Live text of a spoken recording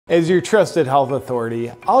As your trusted health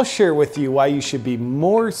authority, I'll share with you why you should be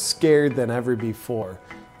more scared than ever before.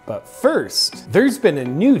 But first, there's been a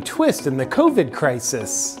new twist in the COVID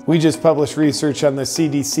crisis. We just published research on the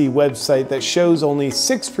CDC website that shows only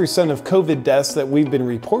 6% of COVID deaths that we've been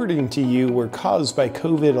reporting to you were caused by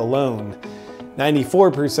COVID alone.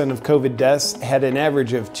 94% of COVID deaths had an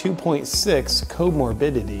average of 2.6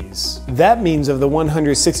 comorbidities. That means of the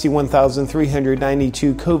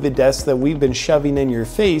 161,392 COVID deaths that we've been shoving in your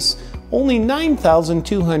face, only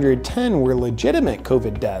 9,210 were legitimate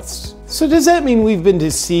COVID deaths. So does that mean we've been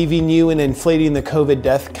deceiving you and inflating the COVID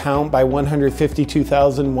death count by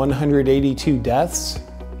 152,182 deaths?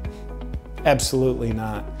 Absolutely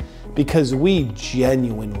not, because we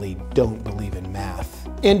genuinely don't believe in math.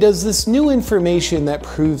 And does this new information that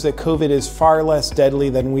proves that COVID is far less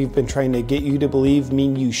deadly than we've been trying to get you to believe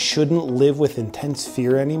mean you shouldn't live with intense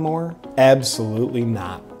fear anymore? Absolutely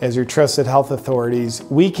not. As your trusted health authorities,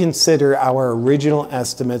 we consider our original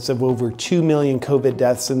estimates of over 2 million COVID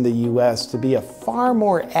deaths in the US to be a far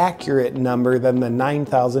more accurate number than the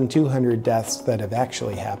 9,200 deaths that have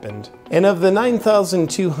actually happened. And of the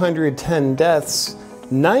 9,210 deaths,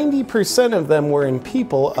 90% of them were in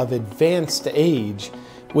people of advanced age,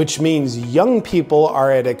 which means young people are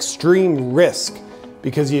at extreme risk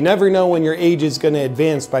because you never know when your age is going to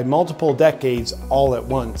advance by multiple decades all at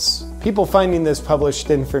once. People finding this published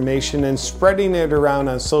information and spreading it around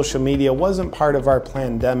on social media wasn't part of our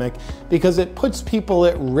pandemic because it puts people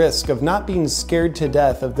at risk of not being scared to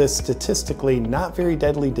death of this statistically not very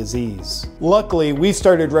deadly disease. Luckily, we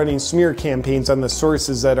started running smear campaigns on the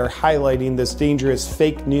sources that are highlighting this dangerous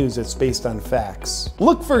fake news that's based on facts.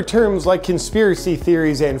 Look for terms like conspiracy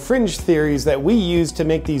theories and fringe theories that we use to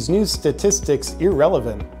make these new statistics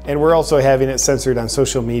irrelevant. And we're also having it censored on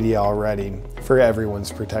social media already for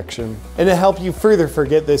everyone's protection. And to help you further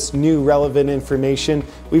forget this new relevant information,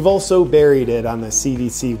 we've also buried it on the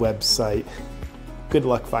CDC website. Good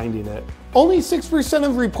luck finding it. Only 6%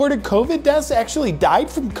 of reported COVID deaths actually died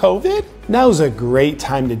from COVID? Now's a great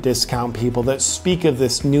time to discount people that speak of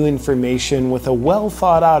this new information with a well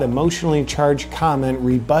thought out, emotionally charged comment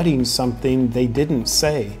rebutting something they didn't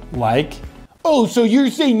say. Like, oh, so you're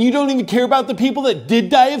saying you don't even care about the people that did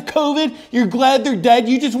die of COVID? You're glad they're dead,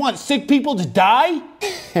 you just want sick people to die?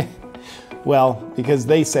 Well, because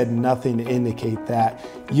they said nothing to indicate that.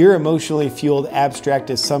 Your emotionally fueled abstract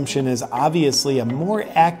assumption is obviously a more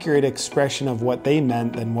accurate expression of what they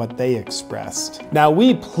meant than what they expressed. Now,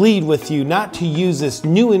 we plead with you not to use this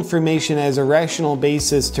new information as a rational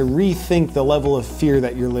basis to rethink the level of fear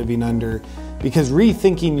that you're living under, because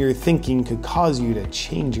rethinking your thinking could cause you to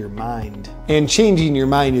change your mind. And changing your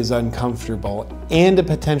mind is uncomfortable and a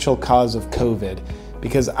potential cause of COVID,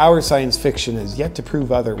 because our science fiction is yet to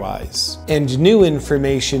prove otherwise. And new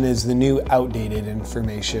information is the new outdated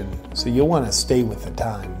information, so you'll want to stay with the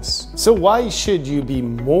times. So why should you be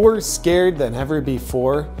more scared than ever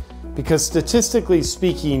before? Because statistically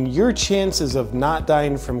speaking, your chances of not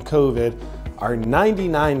dying from COVID are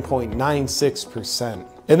 99.96%.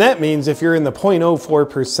 And that means if you're in the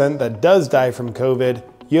 0.04% that does die from COVID,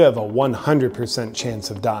 you have a 100% chance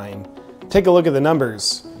of dying. Take a look at the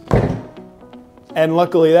numbers. And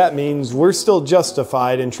luckily that means we're still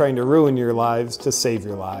justified in trying to ruin your lives to save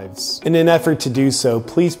your lives. In an effort to do so,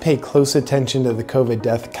 please pay close attention to the COVID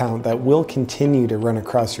death count that will continue to run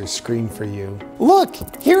across your screen for you. Look,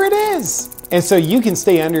 here it is! And so you can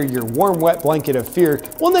stay under your warm, wet blanket of fear,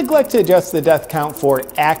 we'll neglect to adjust the death count for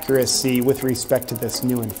accuracy with respect to this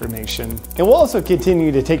new information. And we'll also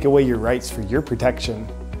continue to take away your rights for your protection.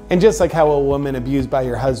 And just like how a woman abused by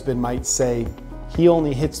her husband might say, "He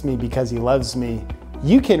only hits me because he loves me,"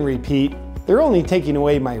 you can repeat, "They're only taking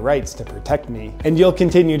away my rights to protect me." And you'll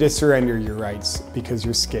continue to surrender your rights because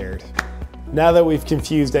you're scared. Now that we've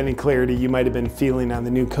confused any clarity you might have been feeling on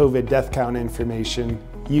the new COVID death count information,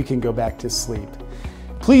 you can go back to sleep.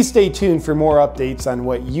 Please stay tuned for more updates on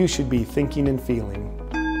what you should be thinking and feeling.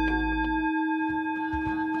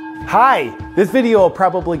 Hi, this video will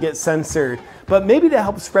probably get censored, but maybe to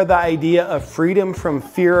help spread the idea of freedom from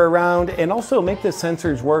fear around and also make the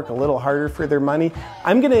censors work a little harder for their money,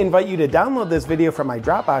 I'm going to invite you to download this video from my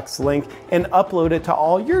Dropbox link and upload it to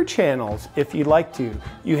all your channels if you'd like to.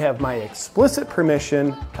 You have my explicit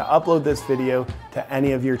permission to upload this video to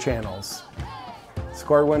any of your channels.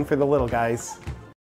 Score one for the little guys.